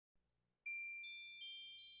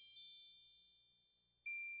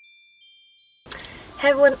Hey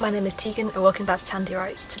everyone, my name is Tegan and welcome back to Tandy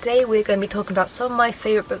Writes. Today we're going to be talking about some of my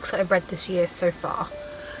favourite books that I've read this year so far.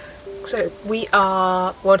 So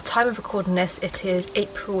at the time of recording this, it is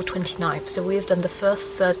April 29th, so we have done the first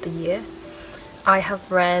third of the year. I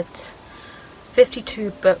have read 52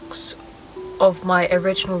 books of my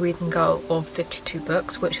original reading goal of 52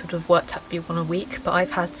 books, which would have worked out to be one a week, but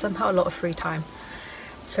I've had somehow a lot of free time.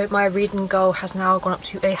 So my reading goal has now gone up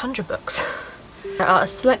to 100 books. There are a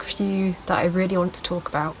select few that I really want to talk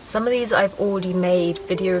about. Some of these I've already made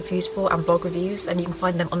video reviews for and blog reviews, and you can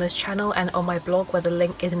find them on this channel and on my blog where the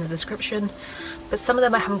link is in the description. But some of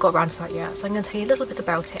them I haven't got around to that yet, so I'm going to tell you a little bit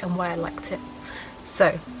about it and why I liked it.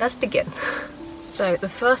 So let's begin. So the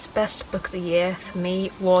first best book of the year for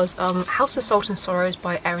me was House of Salt and Sorrows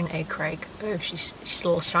by Erin A. Craig. Oh, she's a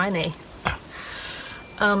little shiny.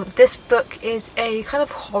 This book is a kind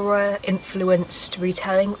of horror-influenced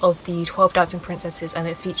retelling of the 12 Dancing Princesses, and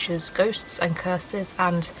it features ghosts and curses,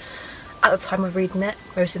 and at the time of reading it,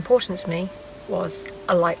 most important to me was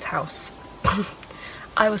a lighthouse.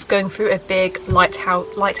 I was going through a big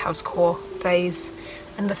lighthouse core phase,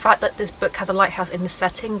 and the fact that this book had a lighthouse in the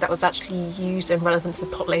setting that was actually used and relevant to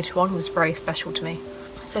the plot later on was very special to me.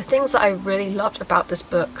 So things that I really loved about this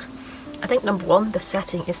book, I think number one, the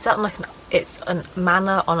setting is set like it's a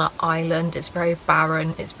manor on an island. It's very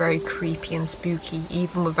barren, it's very creepy and spooky,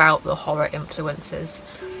 even without the horror influences.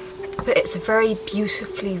 But it's a very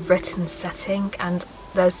beautifully written setting, and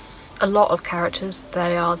there's a lot of characters.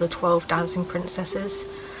 They are the 12 Dancing Princesses,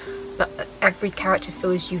 but every character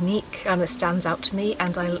feels unique and it stands out to me,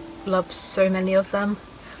 and I love so many of them.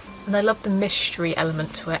 And I love the mystery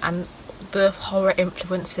element to it, and the horror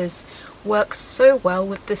influences works so well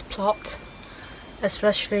with this plot,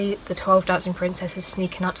 especially the 12 Dancing Princesses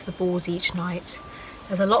sneaking out to the balls each night.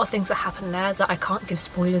 There's a lot of things that happen there that I can't give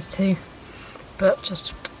spoilers to, but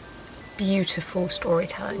just beautiful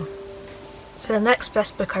storytelling. So the next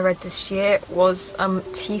best book I read this year was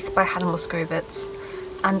Teeth by Hannah Moscovitz,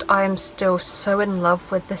 and I am still so in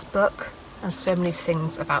love with this book and so many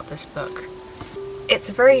things about this book. It's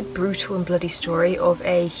a very brutal and bloody story of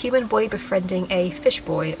a human boy befriending a fish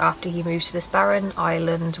boy after he moves to this barren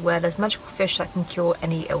island where there's magical fish that can cure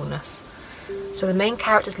any illness. So the main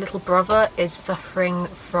character's little brother is suffering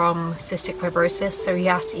from cystic fibrosis, so he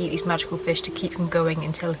has to eat these magical fish to keep him going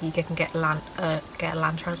until he can get a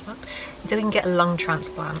lung transplant.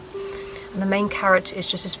 And the main character is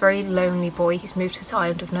just this very lonely boy. He's moved to this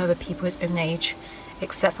island with no other people his own age,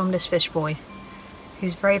 except from this fish boy,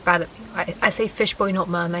 who's very bad at, I say fish boy not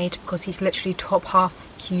mermaid, because he's literally top half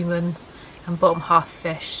human and bottom half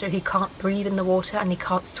fish, so he can't breathe in the water and he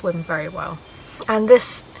can't swim very well. And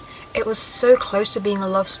it was so close to being a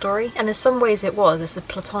love story, and in some ways it was. It's a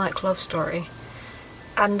platonic love story,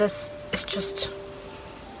 and it's just,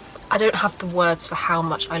 I don't have the words for how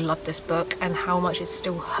much I love this book and how much it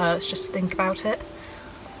still hurts just to think about it.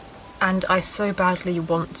 And I so badly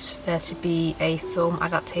want there to be a film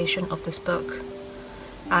adaptation of this book.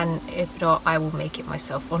 And if not, I will make it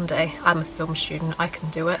myself one day. I'm a film student, I can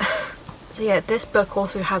do it. So yeah, this book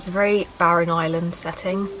also has a very barren island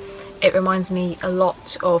setting. It reminds me a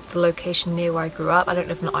lot of the location near where I grew up. I don't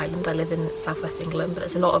live on an island, I live in southwest England, but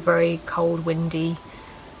there's a lot of very cold, windy,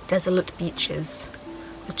 desolate beaches.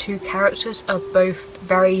 The two characters are both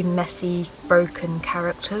very messy, broken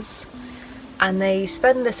characters, and they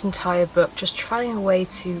spend this entire book just trying a way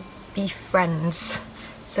to be friends.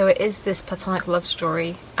 So it is this platonic love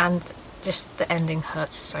story, and just the ending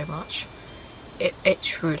hurts so much. It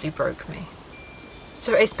truly broke me.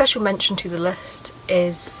 So a special mention to the list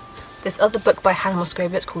is this other book by Hannah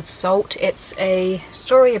Moscovitz called Salt. It's a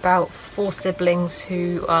story about 4 siblings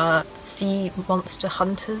who are sea monster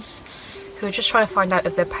hunters who are just trying to find out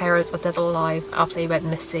if their parents are dead or alive after they went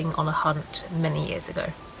missing on a hunt many years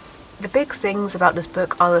ago. The big things about this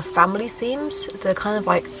book are the family themes. They're kind of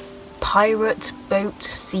like pirate, boat,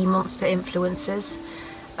 sea monster influences,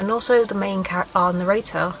 and also the main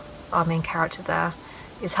narrator, our main character there,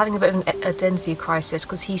 is having a bit of an identity crisis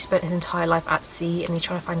because he spent his entire life at sea and he's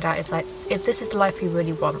trying to find out if this is the life he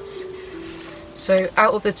really wants. So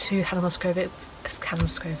out of the two Hannah Moscovitz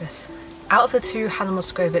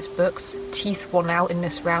books, Teeth won out in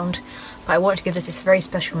this round, but I wanted to give this very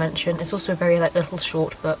special mention. It's also a very little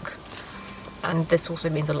short book, and this also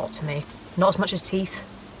means a lot to me. Not as much as Teeth,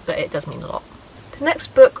 but it does mean a lot. The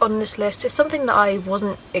next book on this list is something that I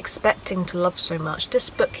wasn't expecting to love so much. This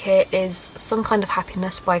book here is Some Kind of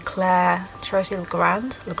Happiness by Claire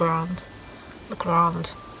Legrand.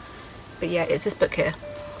 But yeah, it's this book here.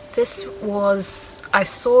 I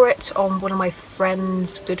saw it on one of my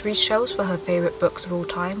friend's Goodreads shelves for her favourite books of all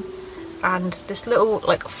time, and this little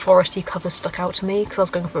like foresty cover stuck out to me because I was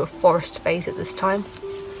going through a forest phase at this time.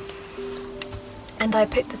 And I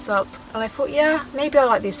picked this up and I thought, yeah, maybe I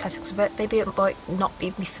like the aesthetics of it, maybe it might not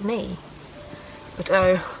be for me. But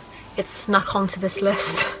oh, it snuck onto this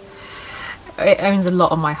list. It owns a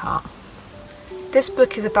lot on my heart. This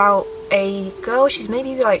book is about a girl, she's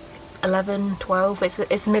maybe like 11, 12,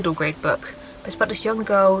 it's a middle grade book. But it's about this young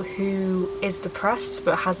girl who is depressed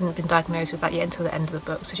but hasn't been diagnosed with that yet until the end of the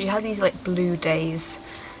book. So she has these like blue days,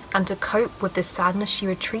 and to cope with this sadness she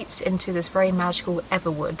retreats into this very magical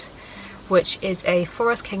Everwood, which is a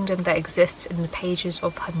forest kingdom that exists in the pages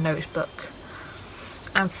of her notebook.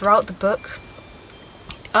 And throughout the book,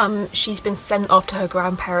 she's been sent off to her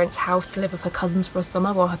grandparents' house to live with her cousins for a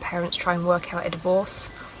summer while her parents try and work out a divorce.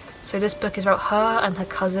 So this book is about her and her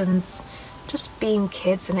cousins just being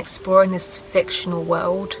kids and exploring this fictional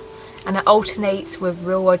world, and it alternates with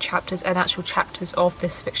real world chapters and actual chapters of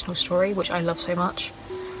this fictional story, which I love so much.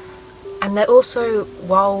 And they're also,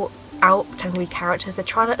 while out pretending to be characters, they're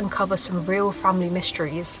trying to uncover some real family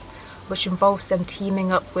mysteries, which involves them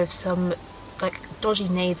teaming up with some like dodgy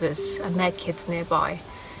neighbours and their kids nearby,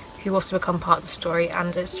 who also become part of the story.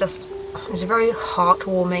 And it's a very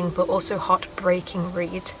heartwarming but also heartbreaking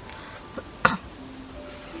read.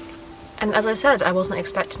 And as I said, I wasn't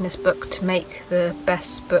expecting this book to make the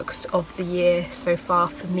best books of the year so far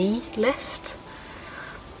for me list,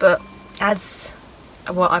 but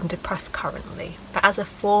I'm depressed currently, but as a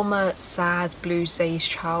former sad blues days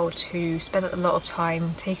child who spent a lot of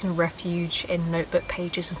time taking refuge in notebook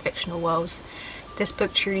pages and fictional worlds, this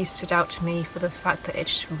book truly stood out to me for the fact that it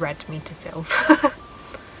just read me to filth.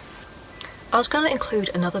 I was going to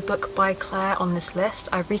include another book by Claire on this list.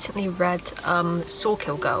 I recently read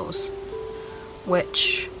Sawkill Girls,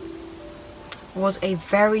 which was a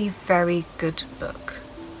very, very good book.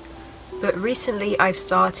 But recently I've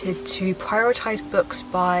started to prioritise books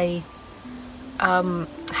by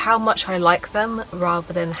how much I like them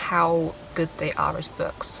rather than how good they are as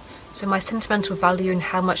books. So my sentimental value and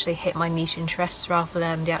how much they hit my niche interests rather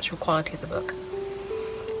than the actual quality of the book.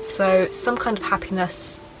 So Some Kind of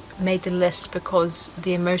Happiness made the list because of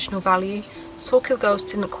the emotional value. Sawkill Girls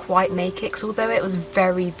didn't quite make it, because although it was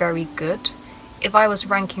very, very good, if I was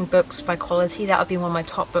ranking books by quality, that would be one of my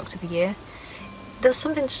top books of the year. There was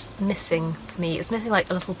something just missing for me. It's missing like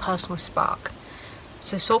a little personal spark.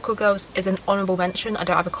 So Sawkill Girls is an honourable mention. I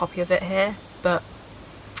don't have a copy of it here, but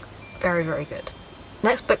very, very good.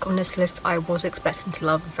 Next book on this list I was expecting to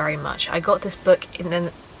love very much. I got this book in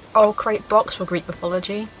an oral crate box for Greek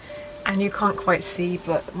mythology, and you can't quite see,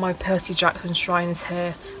 but my Percy Jackson shrine is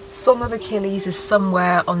here. Song of Achilles is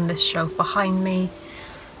somewhere on this shelf behind me.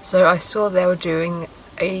 So I saw they were doing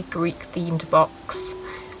a Greek themed box,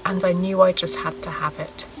 and I knew I just had to have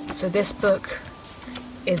it. So this book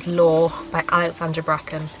is Lore by Alexandra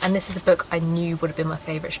Bracken, and this is a book I knew would have been my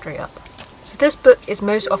favourite straight up. So this book is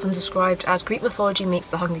most often described as Greek mythology meets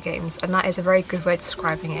the Hunger Games, and that is a very good way of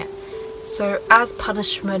describing it. So as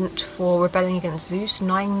punishment for rebelling against Zeus,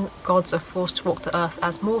 9 gods are forced to walk the earth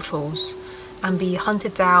as mortals and be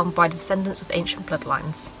hunted down by descendants of ancient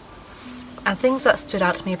bloodlines. And things that stood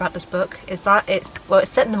out to me about this book is that it's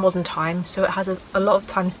set in the modern time, so it has a lot of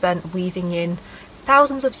time spent weaving in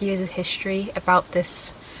thousands of years of history about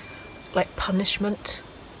this like punishment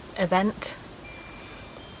event.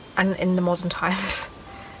 And in the modern times,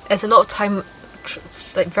 there's a lot of time,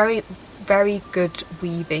 like very, very good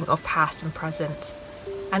weaving of past and present,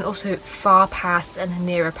 and also far past and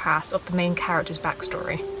nearer past of the main character's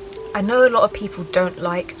backstory. I know a lot of people don't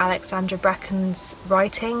like Alexandra Bracken's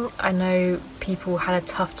writing. I know people had a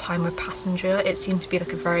tough time with Passenger. It seemed to be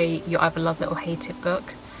like a very you either love it or hate it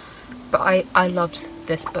book. But I loved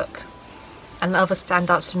this book. And the other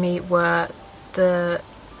standouts for me were the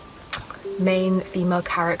main female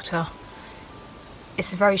character.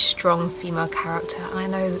 It's a very strong female character, and I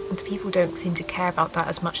know that people don't seem to care about that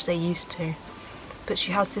as much as they used to. But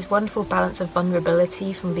she has this wonderful balance of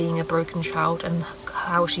vulnerability from being a broken child and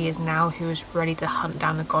how she is now, who is ready to hunt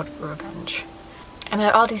down a god for revenge. And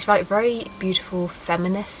there are these like very beautiful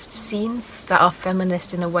feminist scenes that are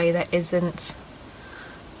feminist in a way that isn't,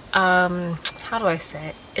 how do I say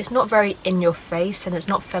it? It's not very in your face, and it's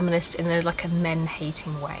not feminist in a like a men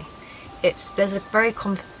hating way. There's a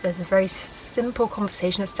very simple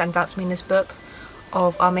conversation that stands out to me in this book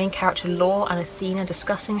of our main character Lore and Athena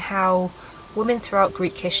discussing how women throughout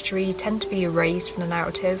Greek history tend to be erased from the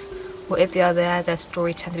narrative, or if they are there, their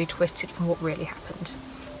stories tend to be twisted from what really happened.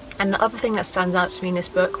 And the other thing that stands out to me in this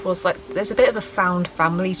book was like there's a bit of a found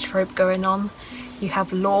family trope going on. You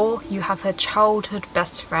have Lore, you have her childhood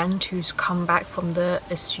best friend who's come back from the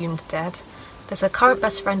assumed dead. There's a current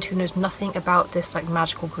best friend who knows nothing about this like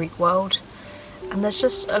magical Greek world, and there's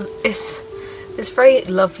just this very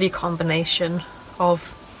lovely combination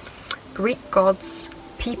of Greek gods,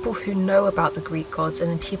 people who know about the Greek gods, and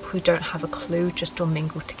then people who don't have a clue just all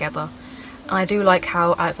mingled together. And I do like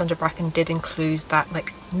how Alexandra Bracken did include that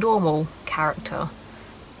like normal character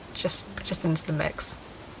just into the mix.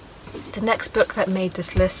 The next book that made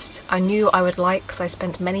this list I knew I would like because I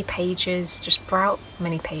spent many pages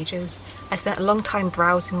I spent a long time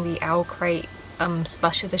browsing the Owl Crate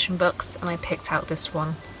special edition books, and I picked out this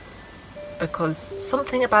one because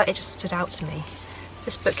something about it just stood out to me.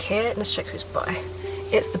 This book here, let's check who it's by.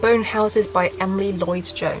 It's The Bone Houses by Emily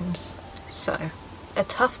Lloyd-Jones. So, a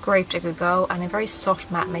tough gravedigger girl and a very soft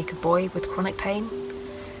map maker boy with chronic pain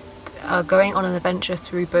are going on an adventure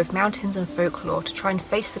through both mountains and folklore to try and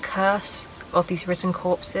face the curse of these risen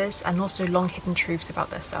corpses and also long hidden truths about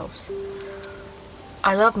themselves.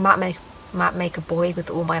 I love map maker boy with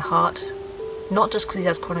all my heart, not just because he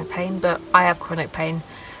has chronic pain, but I have chronic pain,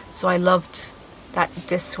 so I loved that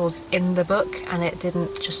this was in the book and it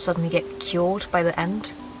didn't just suddenly get cured by the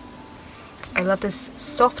end. I love this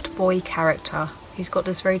soft boy character who's got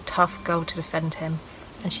this very tough girl to defend him,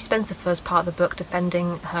 and she spends the first part of the book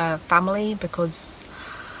defending her family because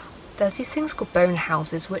there's these things called bone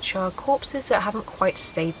houses, which are corpses that haven't quite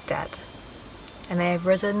stayed dead, and they have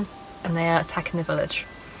risen and they are attacking the village.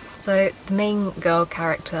 So the main girl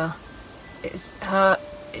character, is her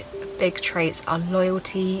big traits are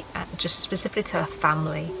loyalty, and just specifically to her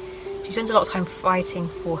family. She spends a lot of time fighting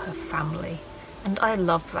for her family, and I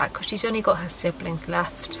love that because she's only got her siblings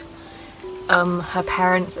left. Her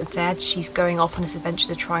parents are dead. She's going off on this adventure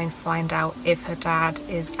to try and find out if her dad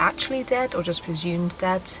is actually dead or just presumed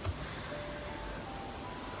dead.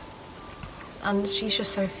 And she's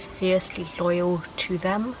just so fiercely loyal to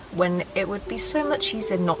them when it would be so much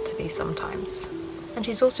easier not to be sometimes. And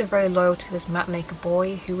she's also very loyal to this mapmaker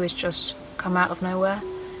boy who has just come out of nowhere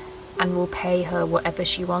and will pay her whatever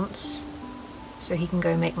she wants so he can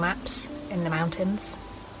go make maps in the mountains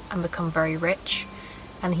and become very rich.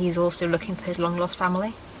 And he's also looking for his long lost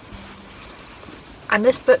family. And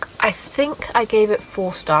this book, I think I gave it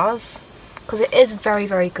 4 stars because it is very,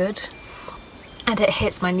 very good, and it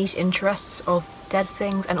hits my niche interests of dead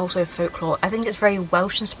things and also folklore. I think it's very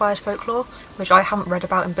Welsh inspired folklore, which I haven't read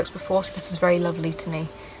about in books before, so this is very lovely to me.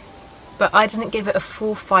 But I didn't give it a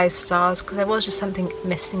full 5 stars because there was just something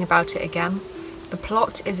missing about it again. The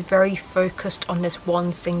plot is very focused on this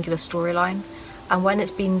one singular storyline, and when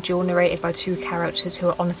it's being dual narrated by 2 characters who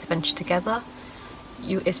are on this adventure together,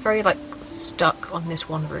 it's very like stuck on this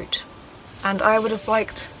one route. And I would have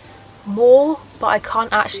liked more, but I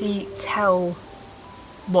can't actually tell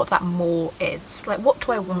what that more is. Like, what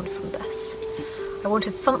do I want from this? I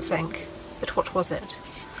wanted something, but what was it?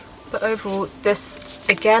 But overall, this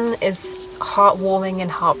again is heartwarming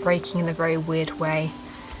and heartbreaking in a very weird way,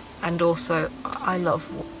 and also I love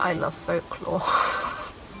folklore.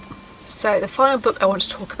 So the final book I want to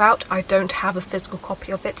talk about, I don't have a physical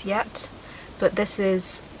copy of it yet, but this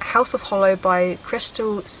is House of Hollow by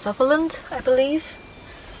Crystal Sutherland, I believe.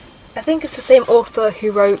 I think it's the same author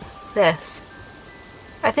who wrote this.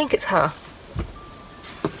 I think it's her.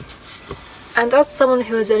 And as someone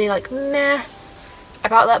who was only like meh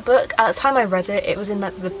about that book, at the time I read it, it was in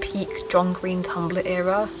like the peak John Green Tumblr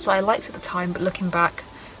era, so I liked it at the time, but looking back,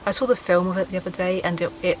 I saw the film of it the other day and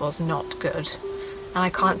it was not good. And I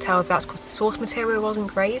can't tell if that's because the source material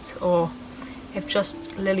wasn't great or if just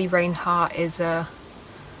Lily Reinhart is a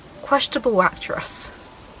questionable actress.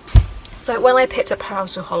 So when I picked up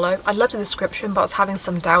House of Hollow, I loved the description, but I was having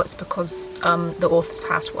some doubts because the author's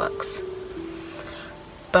past works.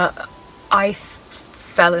 But I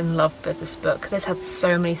fell in love with this book. This had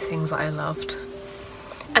so many things that I loved.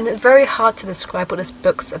 And it's very hard to describe what this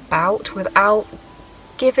book's about without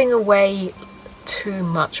giving away too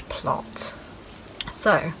much plot.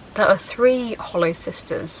 So, there are 3 Hollow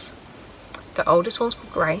sisters. The oldest one's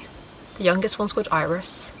called Grey, the youngest one's called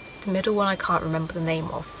Iris, the middle one I can't remember the name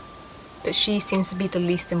of, but she seems to be the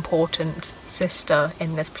least important sister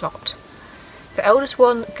in this plot. The eldest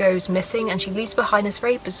one goes missing and she leaves behind this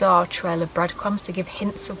very bizarre trail of breadcrumbs to give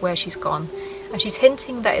hints of where she's gone, and she's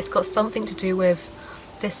hinting that it's got something to do with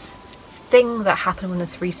this thing that happened when the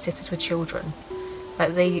 3 sisters were children.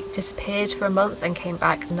 Like, they disappeared for a month and came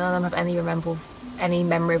back. None of them have any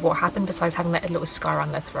memory of what happened besides having that little scar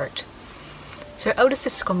on their throat. So eldest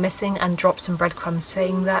sister's gone missing and dropped some breadcrumbs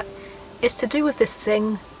saying that it's to do with this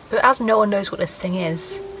thing, but as no one knows what this thing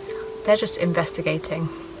is, they're just investigating.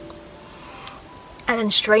 And then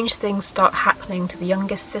strange things start happening to the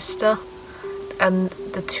youngest sister, and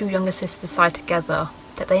the 2 younger sisters decide together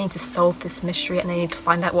that they need to solve this mystery and they need to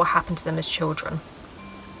find out what happened to them as children.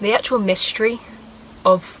 The actual mystery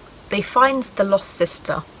of they find the lost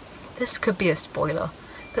sister. This could be a spoiler,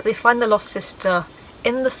 but they find the lost sister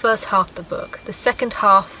in the first half of the book. The second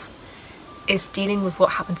half is dealing with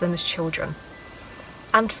what happened to them as children.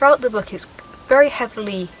 And throughout the book it's very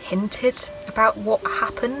heavily hinted about what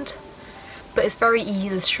happened, but it's very easy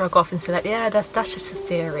to shrug off and say like, yeah, that's just a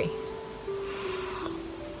theory.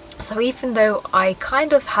 So even though I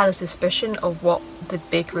kind of had a suspicion of what the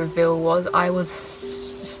big reveal was, I was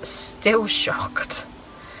still shocked.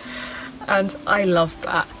 And I love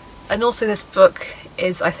that. And also this book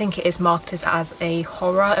is, I think it is marketed as a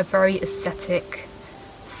horror, a very aesthetic,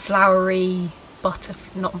 flowery,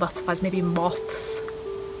 not butterflies, maybe moths,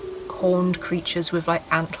 horned creatures with like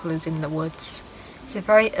antlers in the woods. It's a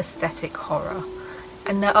very aesthetic horror.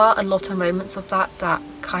 And there are a lot of moments of that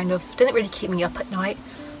kind of didn't really keep me up at night,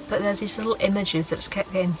 but there's these little images that just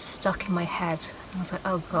kept getting stuck in my head. And I was like,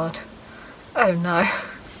 oh god, oh no.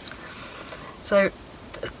 So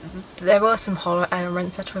there were some horror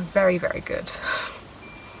elements that were very, very good.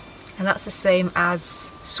 And that's the same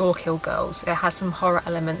as Saw Kill Girls. It has some horror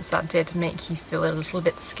elements that did make you feel a little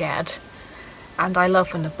bit scared. And I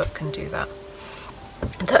love when a book can do that.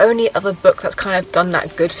 The only other book that's kind of done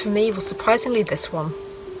that good for me was surprisingly this one.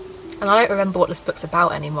 And I don't remember what this book's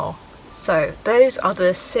about anymore. So those are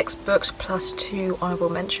the 6 books plus 2 honourable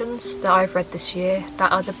mentions that I've read this year.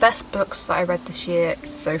 That are the best books that I read this year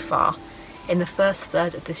so far, in the first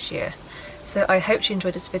third of this year. So I hope you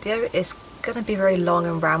enjoyed this video. It's going to be very long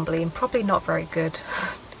and rambly and probably not very good.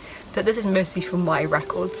 But this is mostly from my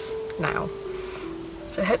records now.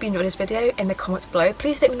 So I hope you enjoyed this video. In the comments below,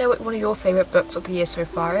 please let me know what one of your favourite books of the year so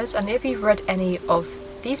far is, and if you've read any of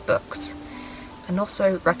these books, and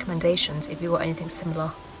also recommendations if you want anything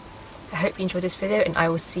similar. I hope you enjoyed this video and I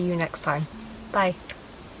will see you next time. Bye!